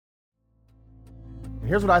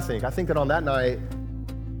here's what I think. I think that on that night,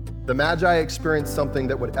 the Magi experienced something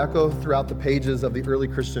that would echo throughout the pages of the early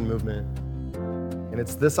Christian movement. And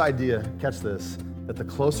it's this idea, catch this, that the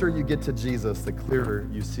closer you get to Jesus, the clearer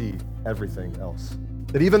you see everything else.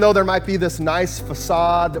 That even though there might be this nice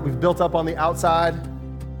facade that we've built up on the outside,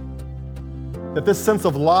 that this sense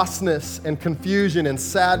of lostness and confusion and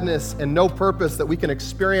sadness and no purpose that we can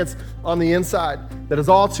experience on the inside, that is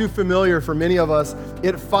all too familiar for many of us,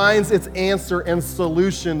 it finds its answer and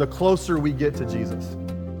solution the closer we get to Jesus.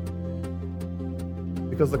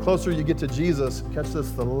 Because the closer you get to Jesus, catch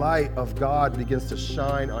this, the light of God begins to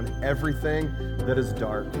shine on everything that is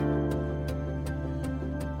dark.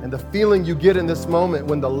 And the feeling you get in this moment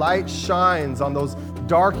when the light shines on those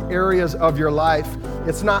dark areas of your life,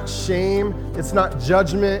 it's not shame, it's not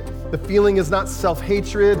judgment, the feeling is not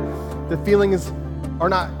self-hatred, the feeling are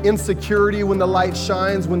not insecurity when the light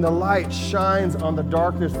shines. When the light shines on the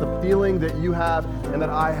darkness, the feeling that you have and that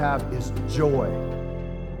I have is joy.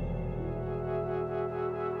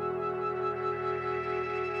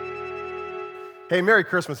 Hey, Merry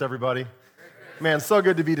Christmas, everybody. Man, so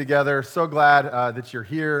good to be together. So glad that you're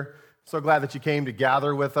here. So glad that you came to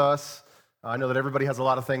gather with us. I know that everybody has a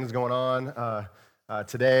lot of things going on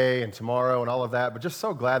today and tomorrow and all of that, but just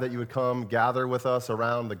so glad that you would come gather with us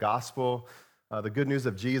around the gospel, the good news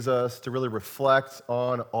of Jesus, to really reflect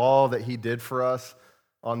on all that he did for us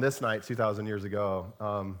on this night 2,000 years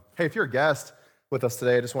ago. Hey, if you're a guest with us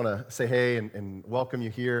today, I just want to say hey and welcome you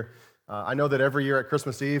here. I know that every year at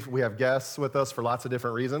Christmas Eve, we have guests with us for lots of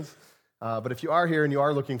different reasons. But if you are here and you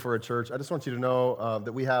are looking for a church, I just want you to know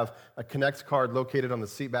that we have a Connect card located on the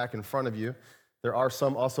seat back in front of you. There are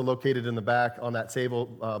some also located in the back on that table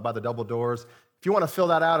by the double doors. If you want to fill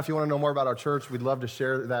that out, if you want to know more about our church, we'd love to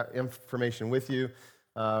share that information with you.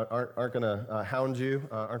 Aren't going to hound you,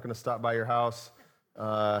 aren't going to stop by your house.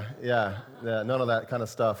 Yeah, none of that kind of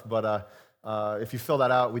stuff. But if you fill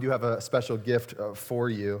that out, we do have a special gift for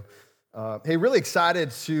you. Hey, really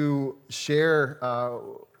excited to share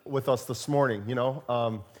with us this morning. You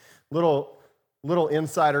know, little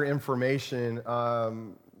insider information.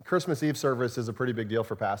 Christmas Eve service is a pretty big deal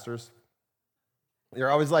for pastors. We're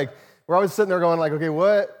always sitting there going like, okay,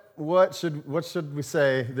 what should we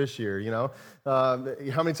say this year? You know,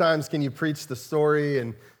 how many times can you preach the story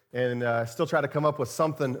and still try to come up with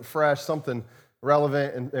something fresh, something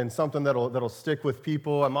relevant, and something that'll stick with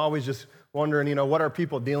people? I'm always just wondering, you know, what are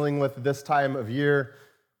people dealing with this time of year?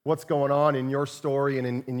 What's going on in your story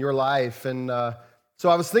and in your life? And so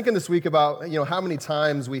I was thinking this week about, you know, how many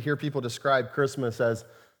times we hear people describe Christmas as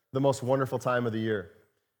the most wonderful time of the year.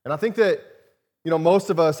 And I think that, you know, most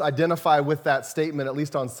of us identify with that statement, at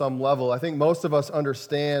least on some level. I think most of us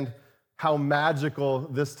understand how magical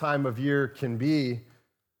this time of year can be.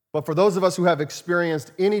 But for those of us who have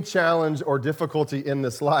experienced any challenge or difficulty in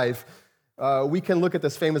this life, we can look at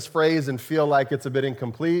this famous phrase and feel like it's a bit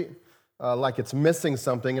incomplete, like it's missing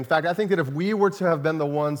something. In fact, I think that if we were to have been the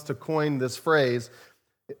ones to coin this phrase,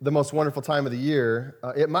 the most wonderful time of the year,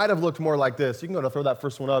 it might have looked more like this. You can go to throw that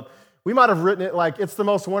first one up. We might have written it like, it's the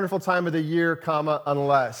most wonderful time of the year, comma,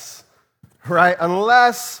 unless, right?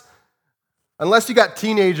 Unless you got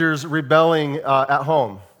teenagers rebelling at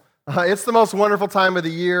home. It's the most wonderful time of the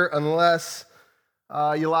year unless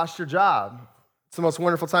you lost your job. It's the most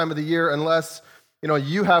wonderful time of the year unless, you know,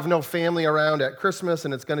 you have no family around at Christmas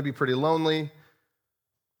and it's going to be pretty lonely.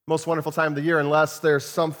 Most wonderful time of the year unless there's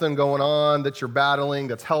something going on that you're battling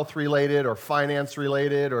that's health related or finance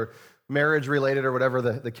related or marriage related or whatever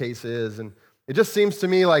the case is. And it just seems to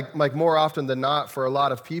me like more often than not for a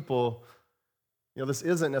lot of people, you know, this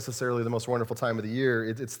isn't necessarily the most wonderful time of the year.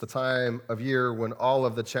 It's the time of year when all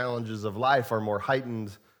of the challenges of life are more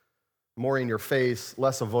heightened, more in your face,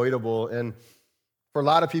 less avoidable. And for a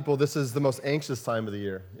lot of people, this is the most anxious time of the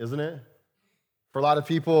year, isn't it? For a lot of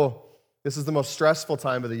people, this is the most stressful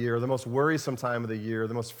time of the year, the most worrisome time of the year,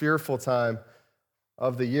 the most fearful time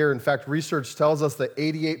of the year. In fact, research tells us that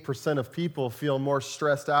 88% of people feel more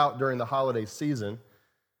stressed out during the holiday season.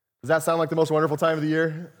 Does that sound like the most wonderful time of the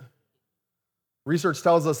year? Research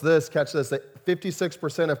tells us this, catch this, that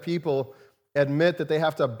 56% of people admit that they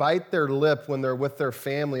have to bite their lip when they're with their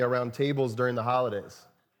family around tables during the holidays.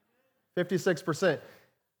 56%.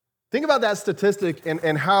 Think about that statistic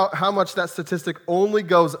and how much that statistic only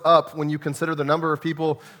goes up when you consider the number of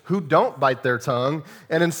people who don't bite their tongue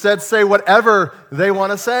and instead say whatever they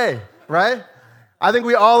want to say, right? I think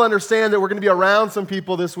we all understand that we're going to be around some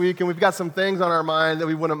people this week and we've got some things on our mind that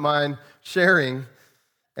we wouldn't mind sharing.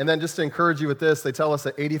 And then just to encourage you with this, they tell us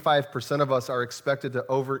that 85% of us are expected to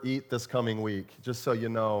overeat this coming week, just so you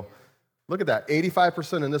know. Look at that.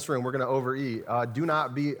 85% in this room, we're going to overeat. Do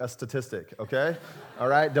not be a statistic, okay? All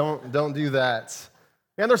right? Don't do that.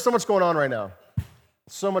 Man, there's so much going on right now.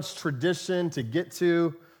 So much tradition to get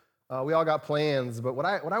to. We all got plans, but what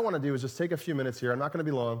I want to do is just take a few minutes here. I'm not going to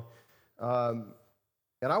be long.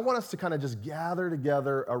 And I want us to kind of just gather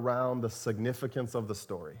together around the significance of the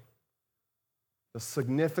story. The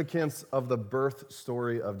significance of the birth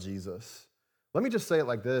story of Jesus. Let me just say it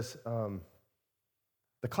like this.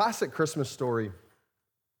 The classic Christmas story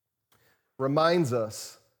reminds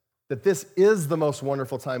us that this is the most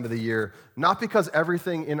wonderful time of the year, not because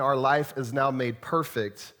everything in our life is now made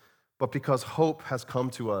perfect, but because hope has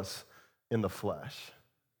come to us in the flesh.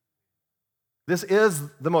 This is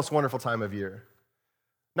the most wonderful time of year.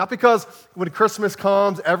 Not because when Christmas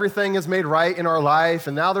comes, everything is made right in our life,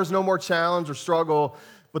 and now there's no more challenge or struggle,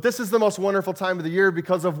 but this is the most wonderful time of the year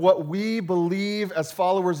because of what we believe as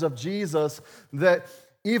followers of Jesus, that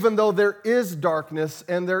even though there is darkness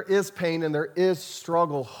and there is pain and there is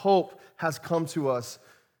struggle, hope has come to us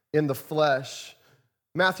in the flesh.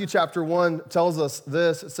 Matthew chapter 1 tells us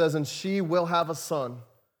this. It says, "And she will have a son,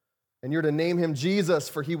 and you're to name him Jesus,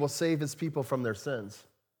 for he will save his people from their sins."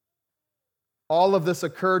 All of this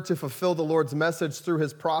occurred to fulfill the Lord's message through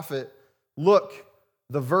his prophet. "Look,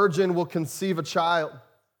 the virgin will conceive a child.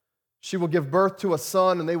 She will give birth to a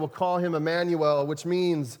son, and they will call him Emmanuel," which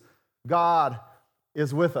means God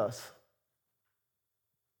is with us.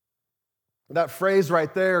 That phrase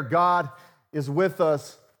right there, God is with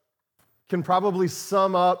us, can probably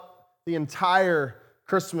sum up the entire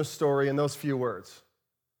Christmas story in those few words.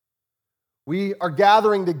 We are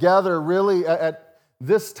gathering together really at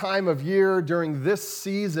this time of year, during this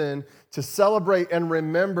season, to celebrate and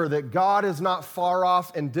remember that God is not far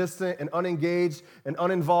off and distant and unengaged and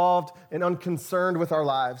uninvolved and unconcerned with our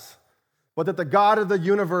lives, but that the God of the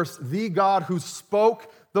universe, the God who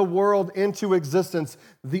spoke the world into existence,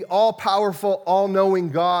 the all-powerful, all-knowing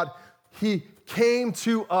God, he came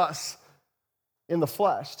to us in the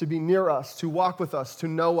flesh, to be near us, to walk with us, to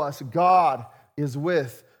know us. God is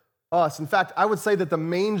with us. In fact, I would say that the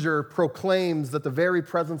manger proclaims that the very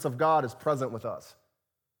presence of God is present with us.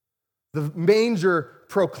 The manger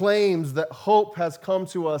proclaims that hope has come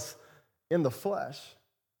to us in the flesh.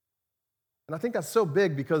 And I think that's so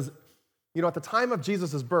big because, at the time of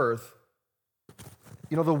Jesus' birth,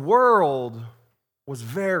 the world was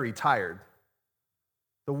very tired.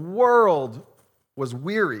 The world was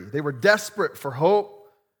weary. They were desperate for hope.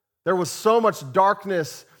 There was so much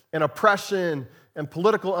darkness and oppression and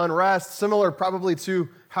political unrest, similar probably to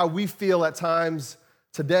how we feel at times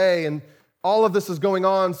today. And all of this is going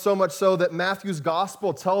on so much so that Matthew's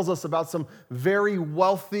gospel tells us about some very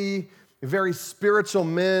wealthy, very spiritual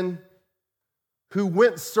men who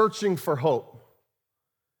went searching for hope.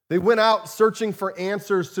 They went out searching for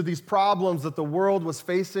answers to these problems that the world was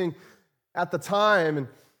facing at the time. And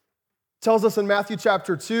tells us in Matthew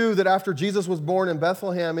chapter 2 that after Jesus was born in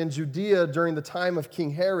Bethlehem in Judea during the time of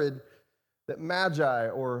King Herod, that Magi,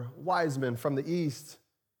 or wise men from the east,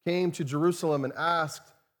 came to Jerusalem and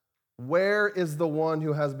asked, "Where is the one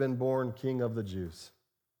who has been born King of the Jews?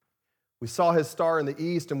 We saw his star in the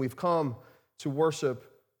east, and we've come to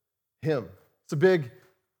worship him." It's a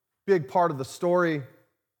big part of the story.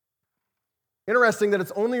 Interesting that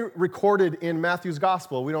it's only recorded in Matthew's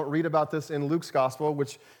gospel. We don't read about this in Luke's gospel,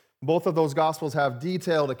 which both of those gospels have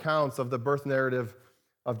detailed accounts of the birth narrative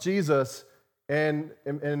of Jesus. And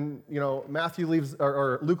Matthew leaves,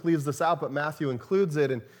 or Luke leaves this out, but Matthew includes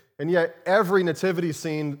it. And yet every nativity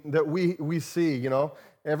scene that we see,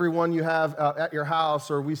 every one you have at your house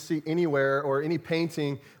or we see anywhere or any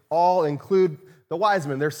painting, all include the wise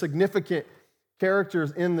men. They're significant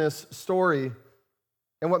characters in this story.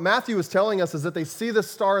 And what Matthew is telling us is that they see this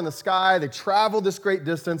star in the sky, they travel this great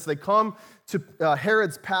distance, they come to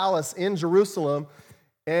Herod's palace in Jerusalem,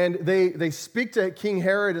 and they speak to King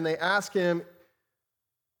Herod and they ask him,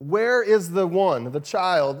 "Where is the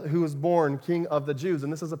child who was born King of the Jews?"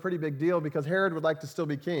 And this is a pretty big deal because Herod would like to still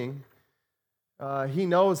be king. He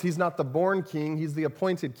knows he's not the born king, he's the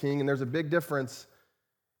appointed king, and there's a big difference.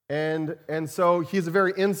 And so he's a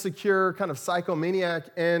very insecure kind of psychomaniac,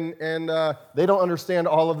 and they don't understand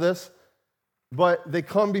all of this, but they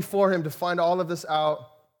come before him to find all of this out.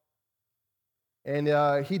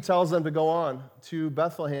 And he tells them to go on to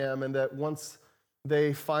Bethlehem, and that once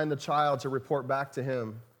they find the child, to report back to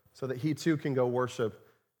him so that he too can go worship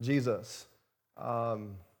Jesus.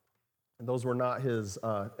 And those were not his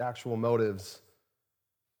actual motives.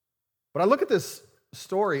 But I look at this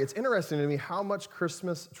story, it's interesting to me how much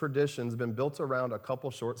Christmas tradition has been built around a couple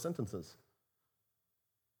short sentences,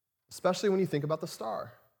 especially when you think about the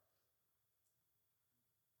star.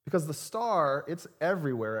 Because the star, it's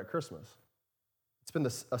everywhere at Christmas. It's been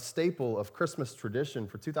a staple of Christmas tradition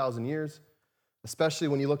for 2,000 years, especially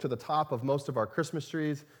when you look to the top of most of our Christmas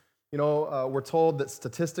trees. We're told that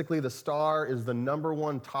statistically the star is the number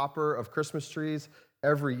one topper of Christmas trees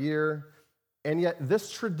every year. And yet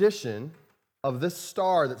this tradition of this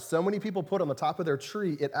star that so many people put on the top of their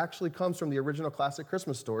tree, it actually comes from the original classic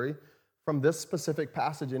Christmas story from this specific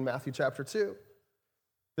passage in Matthew chapter 2.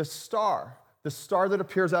 The star that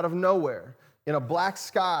appears out of nowhere in a black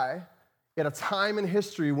sky at a time in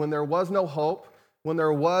history when there was no hope, when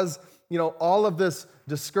there was, all of this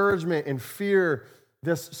discouragement and fear,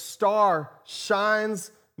 this star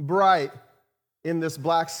shines bright in this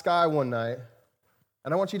black sky one night.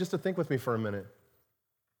 And I want you just to think with me for a minute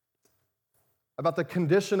about the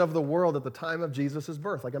condition of the world at the time of Jesus'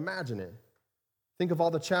 birth. Like, imagine it. Think of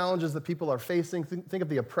all the challenges that people are facing. Think of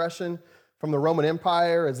the oppression from the Roman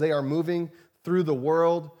Empire as they are moving through the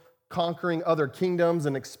world, conquering other kingdoms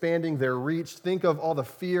and expanding their reach. Think of all the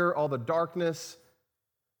fear, all the darkness.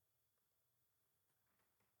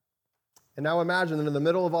 And now imagine that in the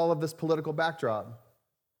middle of all of this political backdrop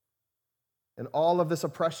and all of this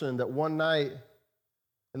oppression, that one night,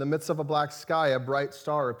 in the midst of a black sky, a bright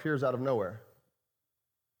star appears out of nowhere.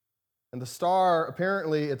 And the star,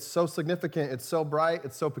 apparently, it's so significant, it's so bright,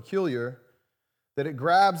 it's so peculiar, that it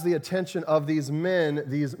grabs the attention of these men,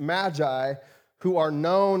 these magi, who are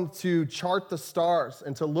known to chart the stars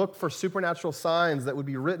and to look for supernatural signs that would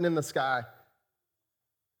be written in the sky.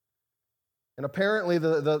 And apparently,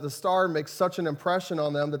 the star makes such an impression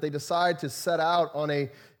on them that they decide to set out on a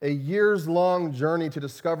years-long journey to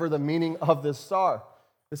discover the meaning of this star.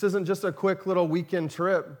 This isn't just a quick little weekend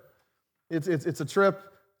trip. It's a trip.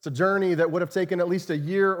 It's a journey that would have taken at least a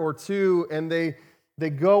year or two, and they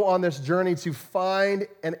go on this journey to find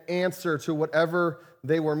an answer to whatever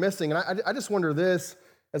they were missing. And I just wonder this,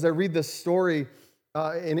 as I read this story,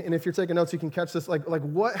 and if you're taking notes, you can catch this, like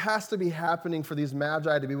what has to be happening for these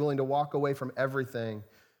magi to be willing to walk away from everything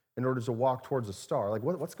in order to walk towards a star? Like,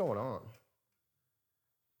 what's going on?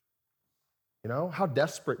 How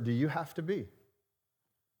desperate do you have to be?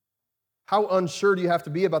 How unsure do you have to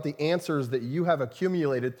be about the answers that you have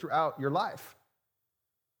accumulated throughout your life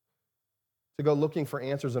to go looking for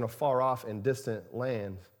answers in a far-off and distant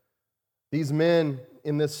land? These men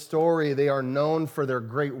in this story, they are known for their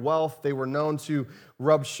great wealth. They were known to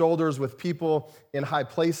rub shoulders with people in high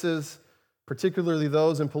places, particularly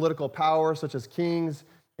those in political power, such as kings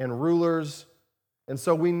and rulers. And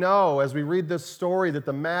so we know, as we read this story, that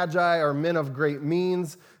the Magi are men of great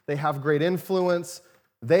means. They have great influence.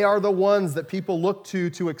 They are the ones that people look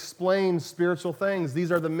to explain spiritual things.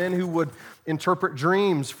 These are the men who would interpret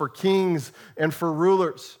dreams for kings and for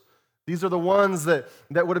rulers. These are the ones that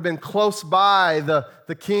would have been close by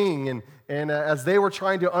the king. And as they were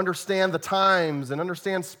trying to understand the times and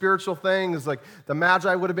understand spiritual things, like the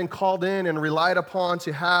Magi would have been called in and relied upon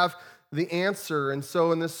to have the answer. And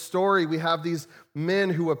so in this story, we have these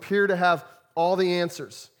men who appear to have all the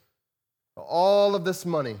answers, all of this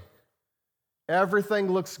money. Everything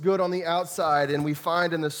looks good on the outside, and we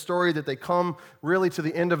find in this story that they come really to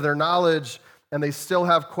the end of their knowledge, and they still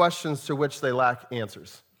have questions to which they lack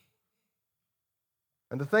answers.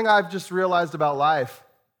 And the thing I've just realized about life,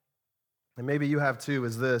 and maybe you have too,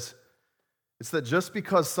 is this. It's that just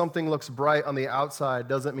because something looks bright on the outside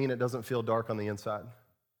doesn't mean it doesn't feel dark on the inside.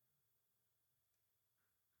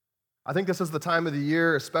 I think this is the time of the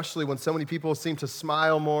year, especially when so many people seem to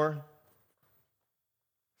smile more,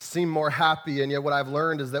 seem more happy, and yet what I've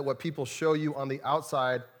learned is that what people show you on the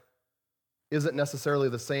outside isn't necessarily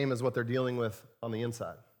the same as what they're dealing with on the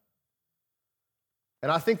inside.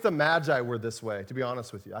 And I think the Magi were this way, to be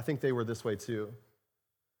honest with you. I think they were this way too.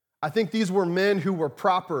 I think these were men who were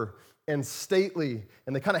proper and stately,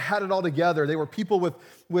 and they kind of had it all together. They were people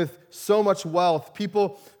with so much wealth,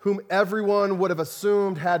 people whom everyone would have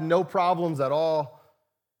assumed had no problems at all.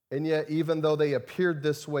 And yet, even though they appeared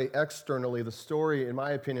this way externally, the story, in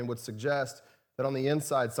my opinion, would suggest that on the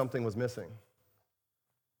inside, something was missing.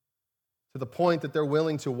 To the point that they're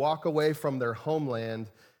willing to walk away from their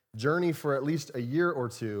homeland, journey for at least a year or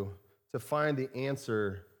two to find the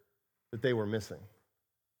answer that they were missing.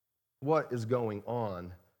 What is going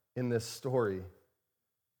on in this story?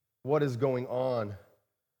 What is going on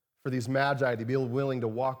for these Magi to be willing to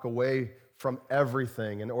walk away from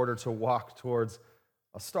everything in order to walk towards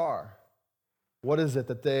a star? What is it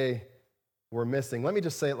that they were missing? Let me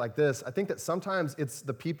just say it like this. I think that sometimes it's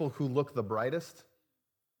the people who look the brightest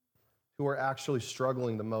who are actually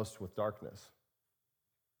struggling the most with darkness.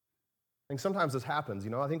 I think sometimes this happens.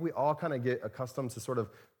 I think we all kind of get accustomed to sort of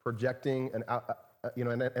projecting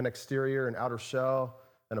an exterior, an outer shell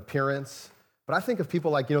an appearance. But I think of people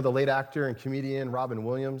like, the late actor and comedian Robin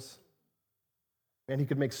Williams. Man, he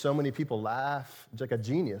could make so many people laugh. He's like a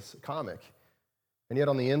genius, a comic. And yet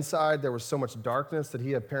on the inside, there was so much darkness that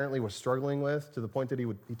he apparently was struggling with to the point that he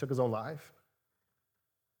took his own life.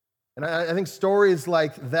 And I think stories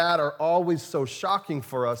like that are always so shocking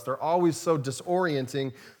for us. They're always so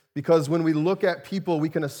disorienting because when we look at people, we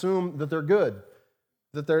can assume that they're good,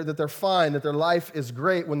 that they're fine, that their life is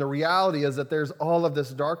great, when the reality is that there's all of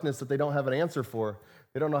this darkness that they don't have an answer for.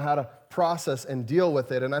 They don't know how to process and deal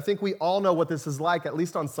with it. And I think we all know what this is like, at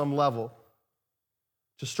least on some level,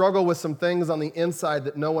 to struggle with some things on the inside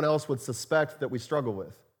that no one else would suspect that we struggle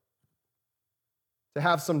with, to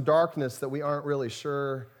have some darkness that we aren't really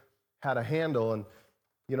sure how to handle. And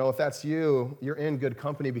if that's you, you're in good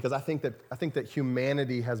company, because I think that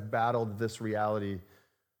humanity has battled this reality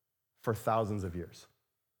for thousands of years.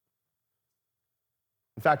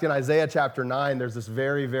 In fact, in Isaiah chapter 9, there's this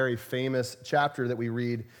very, very famous chapter that we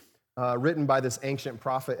read, written by this ancient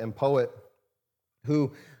prophet and poet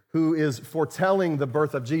who is foretelling the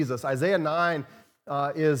birth of Jesus. Isaiah 9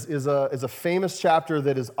 is a famous chapter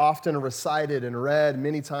that is often recited and read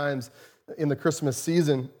many times in the Christmas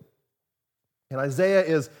season. And Isaiah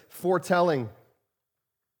is foretelling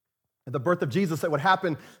the birth of Jesus that would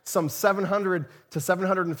happen some 700 to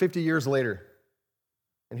 750 years later.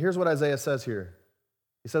 And here's what Isaiah says here.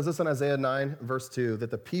 He says this in Isaiah 9, verse 2,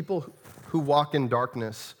 that the people who walk in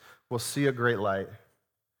darkness will see a great light.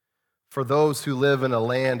 For those who live in a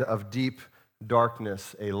land of deep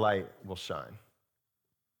darkness, a light will shine.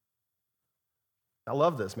 I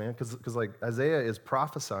love this, man, because like Isaiah is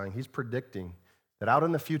prophesying, he's predicting that out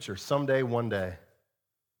in the future, someday, one day,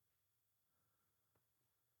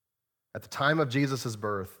 at the time of Jesus'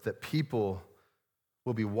 birth, that people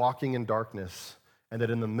will be walking in darkness, and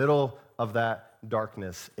that in the middle of that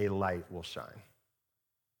darkness, a light will shine.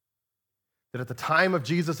 That at the time of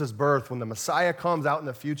Jesus' birth, when the Messiah comes out in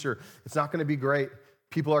the future, it's not going to be great.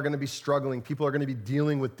 People are going to be struggling. People are going to be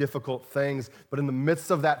dealing with difficult things. But in the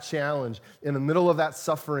midst of that challenge, in the middle of that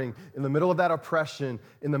suffering, in the middle of that oppression,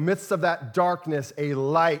 in the midst of that darkness, a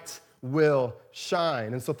light will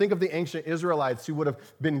shine. And so think of the ancient Israelites who would have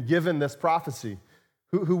been given this prophecy,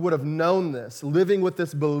 who would have known this, living with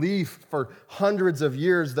this belief for hundreds of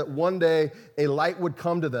years that one day a light would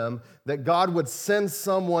come to them, that God would send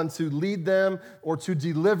someone to lead them or to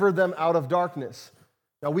deliver them out of darkness.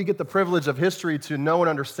 Now, we get the privilege of history to know and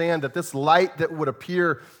understand that this light that would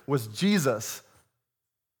appear was Jesus.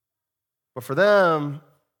 But for them,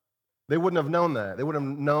 they wouldn't have known that. They wouldn't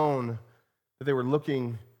have known that they were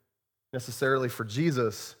looking necessarily for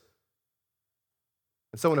Jesus.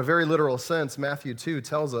 And so in a very literal sense, Matthew 2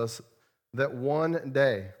 tells us that one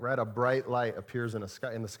day, right, a bright light appears in the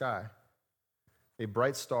sky, a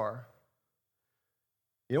bright star.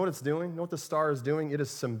 You know what it's doing? You know what the star is doing? It is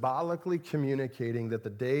symbolically communicating that the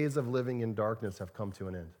days of living in darkness have come to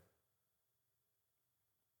an end.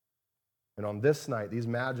 And on this night, these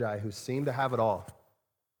magi who seem to have it all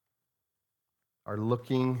are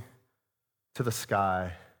looking to the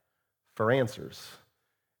sky for answers.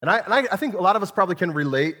 And I think a lot of us probably can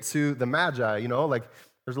relate to the magi, like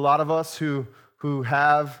there's a lot of us who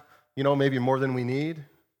have, maybe more than we need.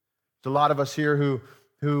 There's a lot of us here who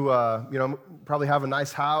probably have a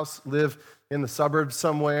nice house, live in the suburbs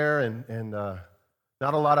somewhere, and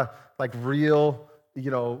not a lot of like real,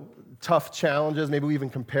 tough challenges. Maybe we even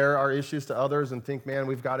compare our issues to others and think, man,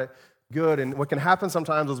 we've got it good. And what can happen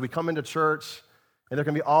sometimes is we come into church and there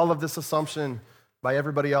can be all of this assumption by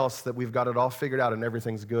everybody else that we've got it all figured out and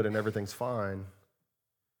everything's good and everything's fine.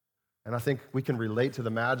 And I think we can relate to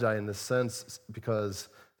the Magi in this sense because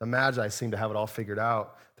the Magi seem to have it all figured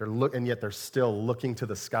out. And yet they're still looking to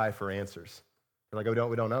the sky for answers. They're like,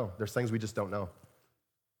 we don't know. There's things we just don't know.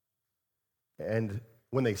 And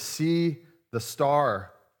when they see the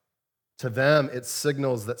star, to them it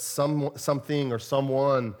signals that something or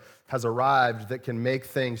someone has arrived that can make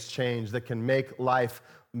things change, that can make life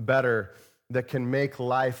better, that can make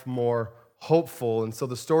life more hopeful. And so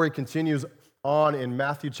the story continues on in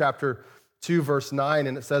Matthew chapter 2, verse 9,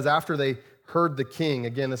 and it says, after they heard the king,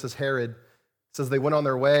 again, this is Herod, it says they went on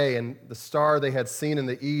their way, and the star they had seen in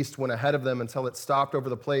the east went ahead of them until it stopped over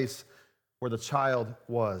the place where the child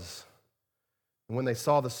was. And when they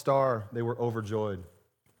saw the star, they were overjoyed.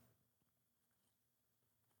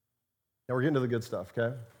 Now we're getting to the good stuff,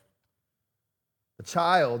 okay? The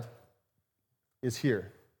child is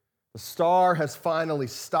here. The star has finally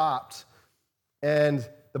stopped. And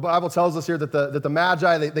the Bible tells us here that the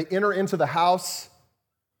Magi, they enter into the house.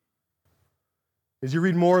 As you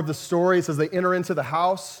read more of the story, it says they enter into the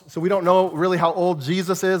house. So we don't know really how old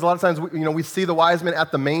Jesus is. A lot of times, we see the wise men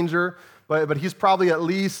at the manger, but he's probably at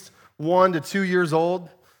least 1 to 2 years old.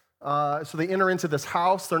 So they enter into this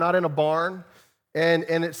house. They're not in a barn. And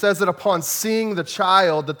it says that upon seeing the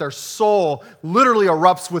child, that their soul literally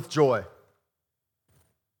erupts with joy.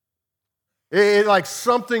 It like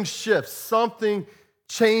something shifts, something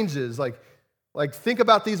changes. Like think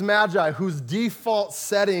about these magi whose default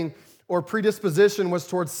setting or predisposition was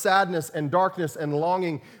towards sadness and darkness and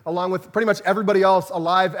longing, along with pretty much everybody else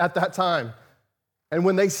alive at that time. And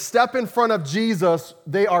when they step in front of Jesus,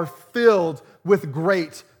 they are filled with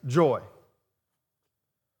great joy.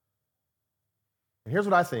 And here's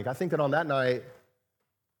what I think. I think that on that night,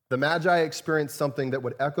 the Magi experienced something that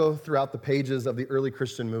would echo throughout the pages of the early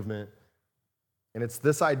Christian movement. And it's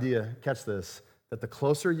this idea, catch this, that the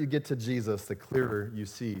closer you get to Jesus, the clearer you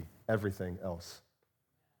see everything else.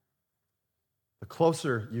 The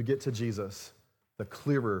closer you get to Jesus, the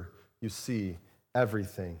clearer you see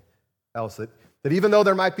everything else. That even though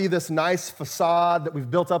there might be this nice facade that we've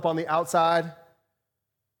built up on the outside,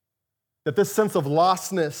 that this sense of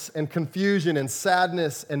lostness and confusion and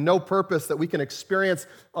sadness and no purpose that we can experience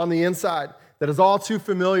on the inside, that is all too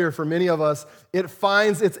familiar for many of us, it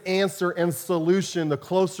finds its answer and solution the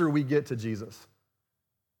closer we get to Jesus.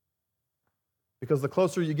 Because the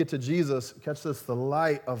closer you get to Jesus, catch this, the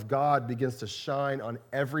light of God begins to shine on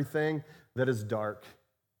everything that is dark.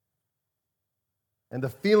 And the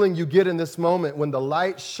feeling you get in this moment when the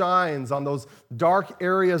light shines on those dark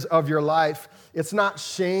areas of your life, it's not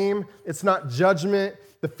shame, it's not judgment,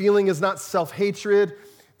 the feeling is not self-hatred,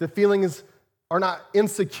 the feelings are not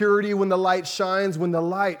insecurity when the light shines. When the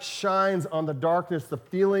light shines on the darkness, the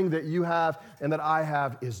feeling that you have and that I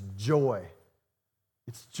have is joy.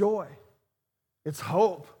 It's joy. It's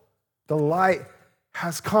hope. The light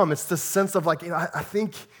has come. It's this sense of like, I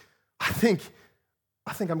think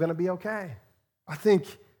I'm going to be okay. I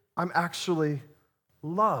think I'm actually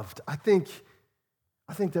loved. I think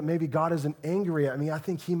that maybe God isn't angry at me. I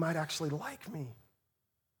think he might actually like me.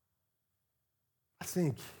 I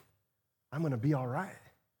think I'm going to be all right.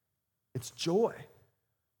 It's joy.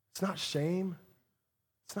 It's not shame.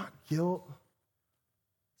 It's not guilt.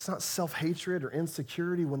 It's not self-hatred or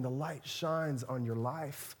insecurity. When the light shines on your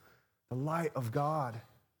life, the light of God,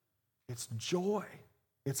 it's joy.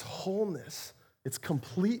 It's wholeness. It's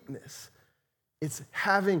completeness. It's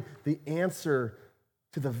having the answer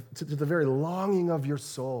to the very longing of your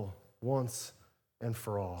soul once and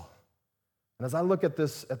for all. And as I look at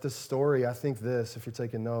this story, I think this, if you're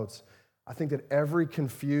taking notes, I think that every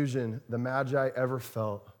confusion the Magi ever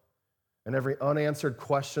felt and every unanswered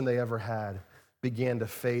question they ever had began to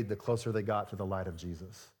fade the closer they got to the light of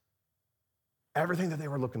Jesus. Everything that they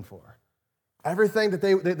were looking for, everything that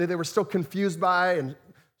they were still confused by and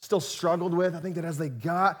still struggled with, I think that as they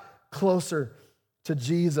got closer to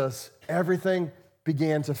Jesus, everything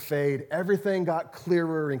began to fade. Everything got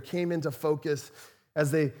clearer and came into focus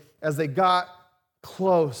as they got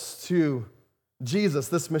close to Jesus,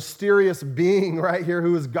 this mysterious being right here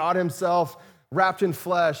who is God himself, wrapped in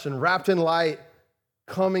flesh and wrapped in light,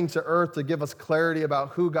 coming to earth to give us clarity about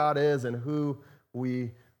who God is and who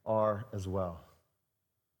we are as well.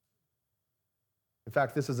 In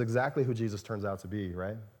fact, this is exactly who Jesus turns out to be,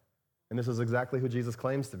 right? And this is exactly who Jesus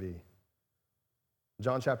claims to be.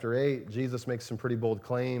 John chapter 8, Jesus makes some pretty bold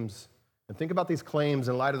claims. And think about these claims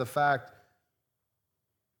in light of the fact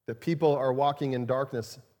that people are walking in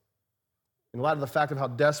darkness. In light of the fact of how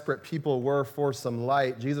desperate people were for some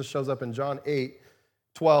light, Jesus shows up in John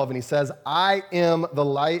 8:12, and he says, I am the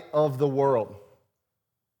light of the world.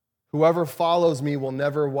 Whoever follows me will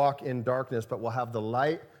never walk in darkness, but will have the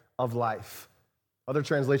light of life. Other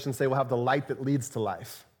translations say will have the light that leads to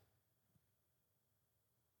life.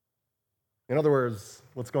 In other words,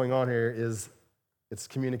 what's going on here is it's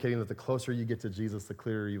communicating that the closer you get to Jesus, the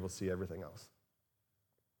clearer you will see everything else.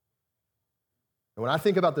 And when I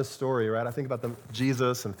think about this story, right, I think about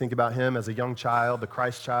Jesus and think about him as a young child, the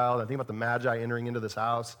Christ child. I think about the Magi entering into this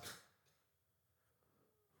house.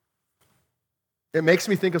 It makes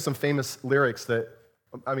me think of some famous lyrics that,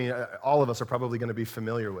 all of us are probably going to be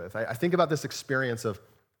familiar with. I think about this experience of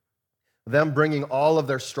them bringing all of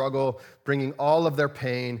their struggle, bringing all of their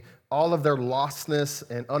pain, all of their lostness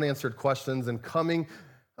and unanswered questions, and coming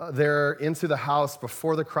there into the house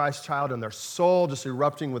before the Christ child and their soul just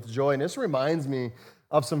erupting with joy. And this reminds me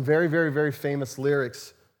of some very, very, very famous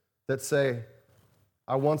lyrics that say,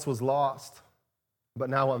 I once was lost, but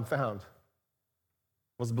now I'm found.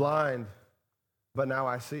 Was blind, but now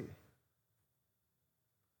I see.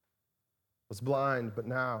 Was blind, but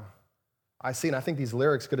now I see, and I think these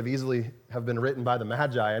lyrics could have easily have been written by the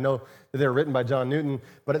Magi. I know that they were written by John Newton,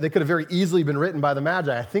 but they could have very easily been written by the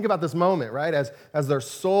Magi. I think about this moment, right? As their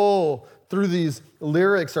soul through these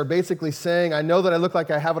lyrics are basically saying, I know that I look like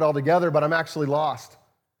I have it all together, but I'm actually lost.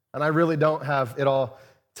 And I really don't have it all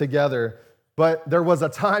together. But there was a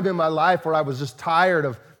time in my life where I was just tired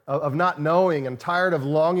of not knowing and tired of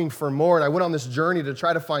longing for more. And I went on this journey to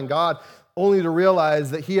try to find God, only to realize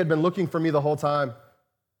that He had been looking for me the whole time.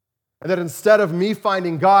 And that instead of me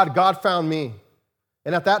finding God, God found me.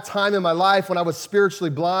 And at that time in my life, when I was spiritually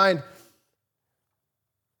blind,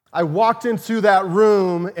 I walked into that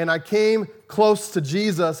room and I came close to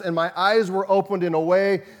Jesus, and my eyes were opened in a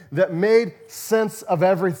way that made sense of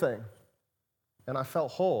everything. And I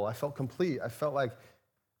felt whole. I felt complete. I felt like,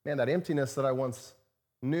 man, that emptiness that I once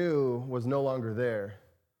knew was no longer there.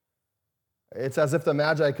 It's as if the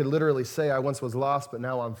Magi could literally say, I once was lost, but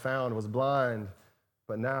now I'm found, was blind,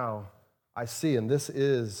 but now I see. And this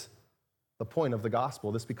is the point of the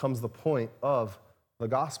gospel. This becomes the point of the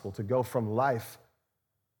gospel, to go from life,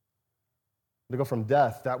 to go from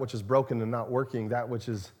death, that which is broken and not working, that which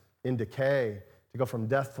is in decay, to go from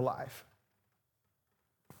death to life.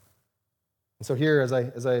 And so here, as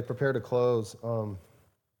I prepare to close,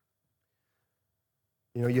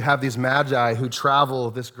 you have these Magi who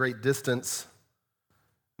travel this great distance.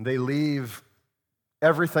 They leave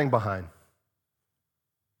everything behind.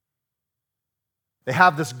 They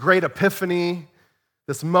have this great epiphany,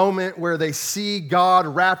 this moment where they see God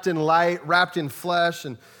wrapped in light, wrapped in flesh,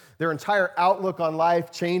 and their entire outlook on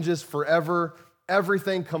life changes forever.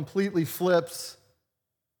 Everything completely flips.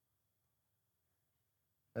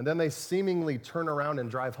 And then they seemingly turn around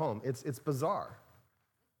and drive home. It's bizarre.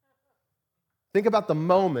 Think about the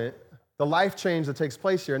moment, the life change that takes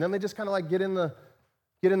place here, and then they just kind of like get in the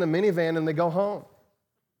minivan and they go home.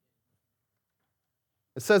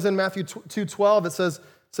 It says in Matthew 2:12, it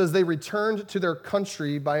says they returned to their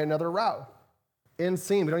country by another route. End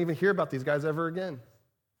scene. We don't even hear about these guys ever again.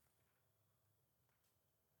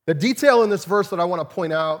 The detail in this verse that I want to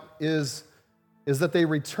point out is that they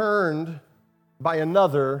returned by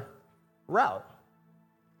another route.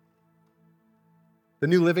 The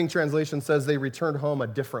New Living Translation says they returned home a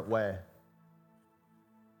different way.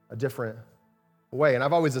 A different way. And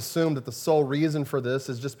I've always assumed that the sole reason for this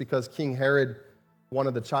is just because King Herod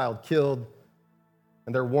wanted the child killed,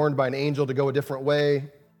 and they're warned by an angel to go a different way.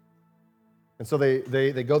 And so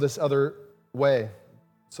they go this other way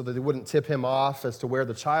so that they wouldn't tip him off as to where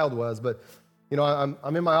the child was. But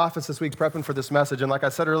I'm in my office this week prepping for this message, and like I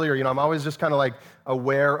said earlier, I'm always just kind of like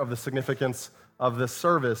aware of the significance of this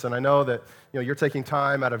service, and I know that you're taking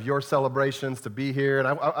time out of your celebrations to be here, and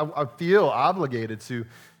I feel obligated to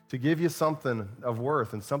give you something of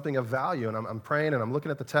worth and something of value, and I'm praying and I'm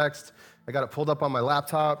looking at the text. I got it pulled up on my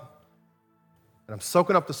laptop, and I'm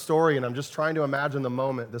soaking up the story, and I'm just trying to imagine the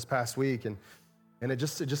moment this past week, and it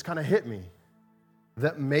just kind of hit me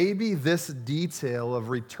that maybe this detail of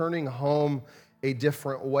returning home a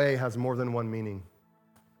different way has more than one meaning.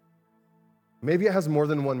 Maybe it has more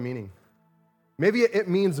than one meaning. Maybe it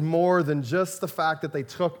means more than just the fact that they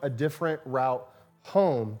took a different route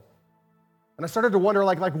home. And I started to wonder,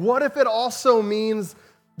 like what if it also means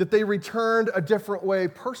that they returned a different way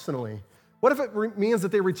personally? What if it means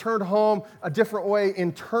that they returned home a different way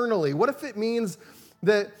internally? What if it means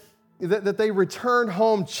that they returned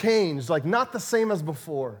home changed, like not the same as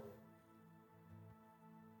before?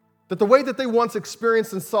 That the way that they once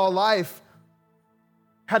experienced and saw life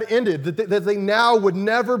had ended, that they now would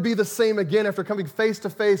never be the same again after coming face to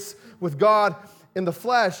face with God in the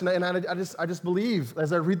flesh. And I just believe,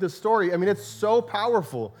 as I read this story, it's so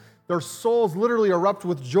powerful. Their souls literally erupt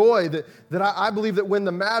with joy that I believe that when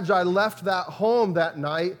the Magi left that home that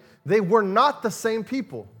night, they were not the same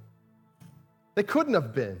people. They couldn't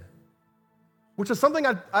have been. Which is something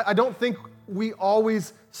I don't think we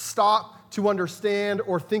always stop to understand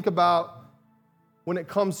or think about when it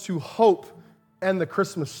comes to hope and the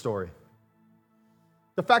Christmas story.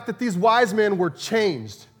 The fact that these wise men were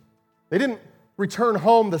changed. They didn't return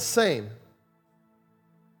home the same.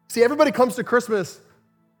 See, everybody comes to Christmas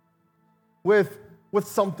with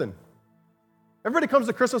something. Everybody comes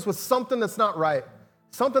to Christmas with something that's not right,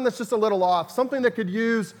 something that's just a little off, something that could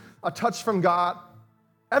use a touch from God.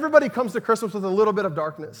 Everybody comes to Christmas with a little bit of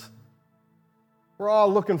darkness. We're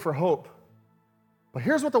all looking for hope. But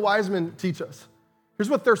here's what the wise men teach us. Here's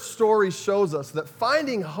what their story shows us, that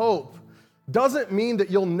finding hope doesn't mean that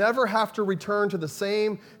you'll never have to return to the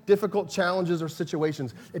same difficult challenges or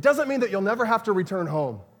situations. It doesn't mean that you'll never have to return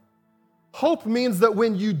home. Hope means that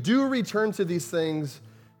when you do return to these things,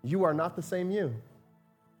 you are not the same you.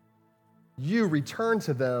 You return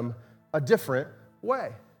to them a different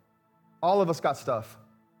way. All of us got stuff.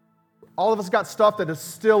 All of us got stuff that is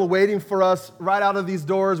still waiting for us right out of these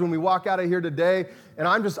doors when we walk out of here today. And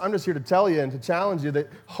I'm just here to tell you and to challenge you that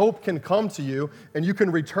hope can come to you and you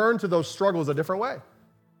can return to those struggles a different way,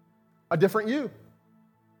 a different you.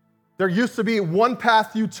 There used to be one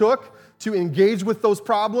path you took to engage with those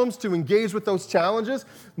problems, to engage with those challenges,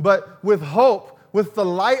 but with hope, with the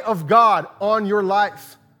light of God on your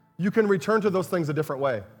life, you can return to those things a different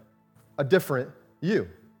way, a different you.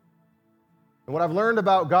 And what I've learned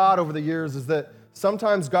about God over the years is that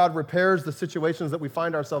sometimes God repairs the situations that we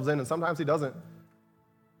find ourselves in, and sometimes He doesn't.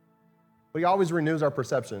 But He always renews our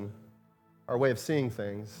perception, our way of seeing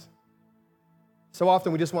things. So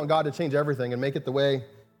often we just want God to change everything and make it the way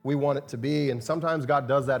we want it to be, and sometimes God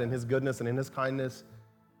does that in His goodness and in His kindness.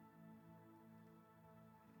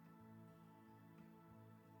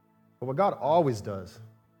 But what God always does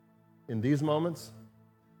in these moments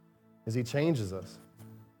is He changes us.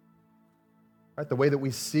 Right? The way that we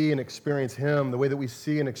see and experience Him, the way that we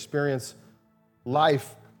see and experience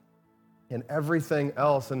life and everything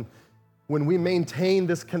else. And when we maintain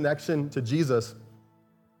this connection to Jesus,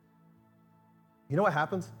 you know what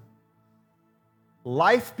happens?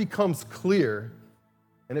 Life becomes clear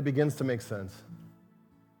and it begins to make sense.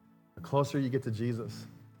 The closer you get to Jesus,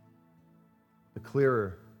 the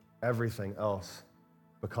clearer everything else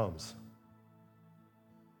becomes.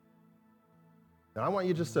 Now, I want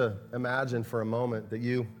you just to imagine for a moment that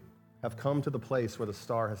you have come to the place where the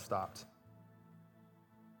star has stopped.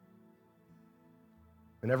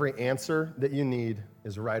 And every answer that you need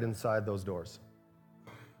is right inside those doors.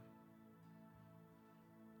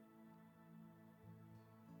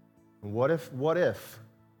 And what if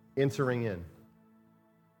entering in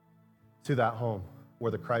to that home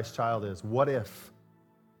where the Christ child is, what if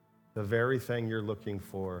the very thing you're looking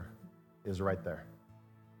for is right there?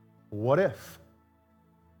 What if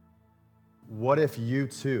you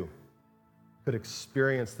too could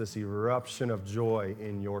experience this eruption of joy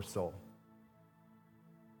in your soul?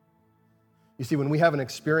 You see, when we have an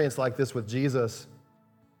experience like this with Jesus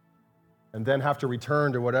and then have to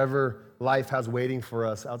return to whatever life has waiting for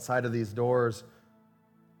us outside of these doors,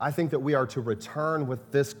 I think that we are to return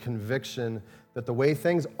with this conviction that the way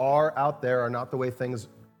things are out there are not the way things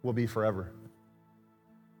will be forever.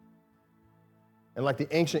 And like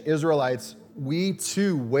the ancient Israelites, we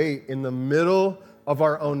too wait in the middle of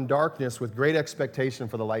our own darkness with great expectation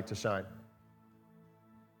for the light to shine.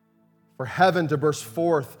 For heaven to burst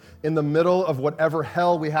forth in the middle of whatever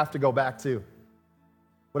hell we have to go back to.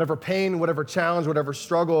 Whatever pain, whatever challenge, whatever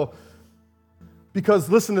struggle. Because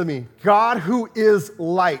listen to me, God who is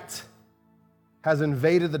light has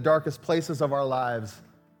invaded the darkest places of our lives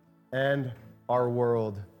and our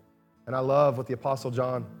world. And I love what the Apostle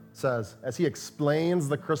John says as he explains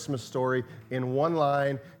the Christmas story in one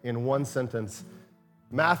line, in one sentence.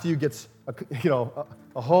 Matthew gets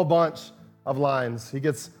a whole bunch of lines. He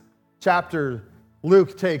gets chapter.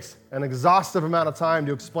 Luke takes an exhaustive amount of time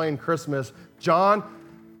to explain Christmas. John,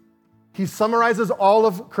 he summarizes all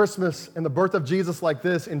of Christmas and the birth of Jesus like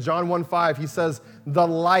this. In John 1:5, he says, the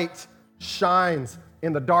light shines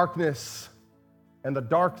in the darkness, and the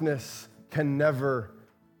darkness can never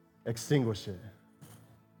extinguish it.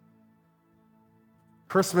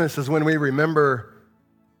 Christmas is when we remember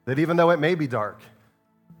that even though it may be dark,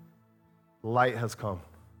 light has come.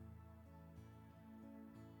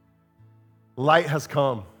 Light has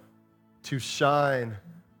come to shine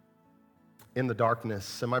in the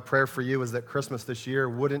darkness. And my prayer for you is that Christmas this year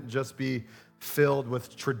wouldn't just be filled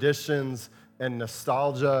with traditions and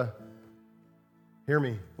nostalgia. Hear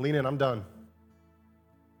me, lean in, I'm done.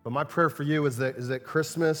 But my prayer for you is that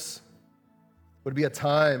Christmas would be a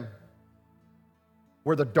time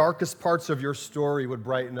where the darkest parts of your story would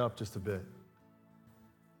brighten up just a bit.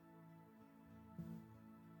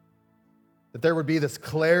 That there would be this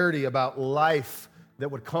clarity about life that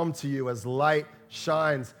would come to you as light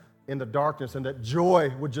shines in the darkness, and that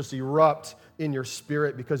joy would just erupt in your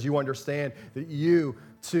spirit because you understand that you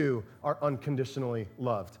too are unconditionally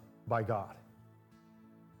loved by God.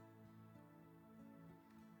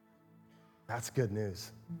 That's good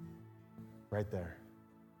news right there.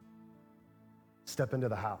 Step into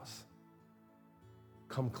the house.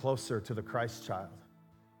 Come closer to the Christ child.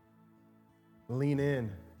 Lean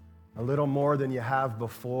in a little more than you have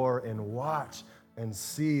before and watch and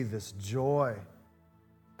see this joy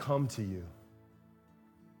come to you.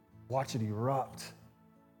 Watch it erupt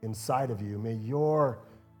inside of you. May your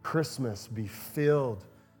Christmas be filled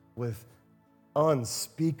with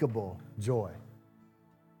unspeakable joy.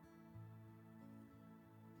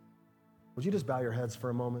 Would you just bow your heads for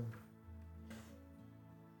a moment?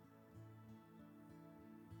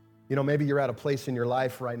 Maybe you're at a place in your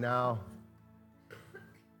life right now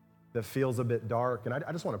that feels a bit dark, and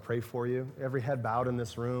I just want to pray for you. Every head bowed in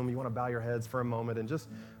this room, you want to bow your heads for a moment and just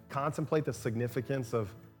contemplate the significance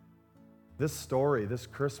of this story, this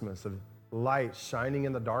Christmas, of light shining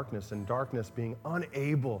in the darkness and darkness being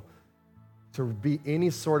unable to be any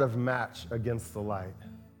sort of match against the light.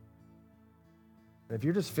 And if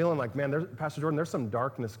you're just feeling like, man, Pastor Jordan, there's some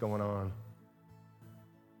darkness going on,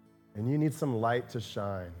 and you need some light to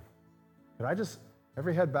shine,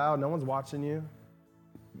 every head bowed, no one's watching you.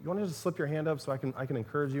 You want to just slip your hand up so I can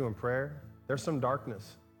encourage you in prayer? There's some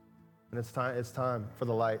darkness, and it's time for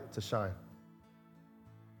the light to shine.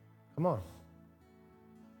 Come on.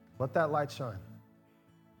 Let that light shine.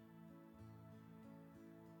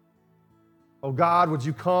 Oh God, would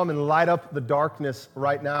you come and light up the darkness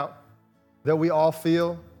right now that we all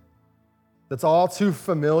feel, that's all too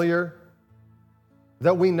familiar,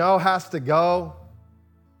 that we know has to go.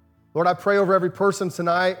 Lord, I pray over every person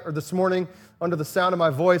tonight or this morning under the sound of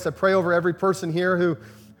my voice. I pray over every person here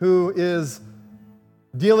who is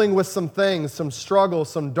dealing with some things, some struggles,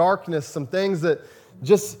 some darkness, some things that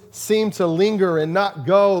just seem to linger and not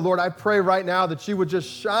go. Lord, I pray right now that you would just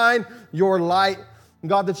shine your light.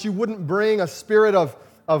 God, that you wouldn't bring a spirit of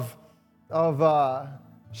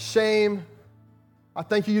shame. I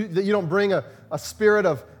thank you that you don't bring a spirit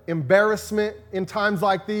of embarrassment in times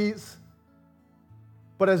like these.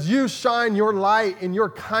 But as you shine your light and your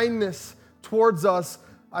kindness towards us,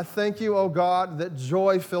 I thank you, oh God, that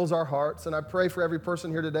joy fills our hearts. And I pray for every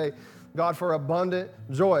person here today, God, for abundant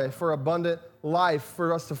joy, for abundant life,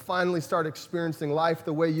 for us to finally start experiencing life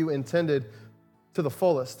the way you intended to the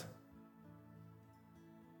fullest.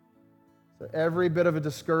 So every bit of a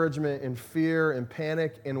discouragement and fear and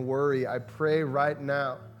panic and worry, I pray right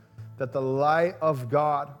now that the light of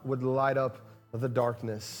God would light up the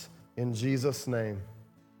darkness. In Jesus' name,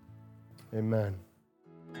 amen.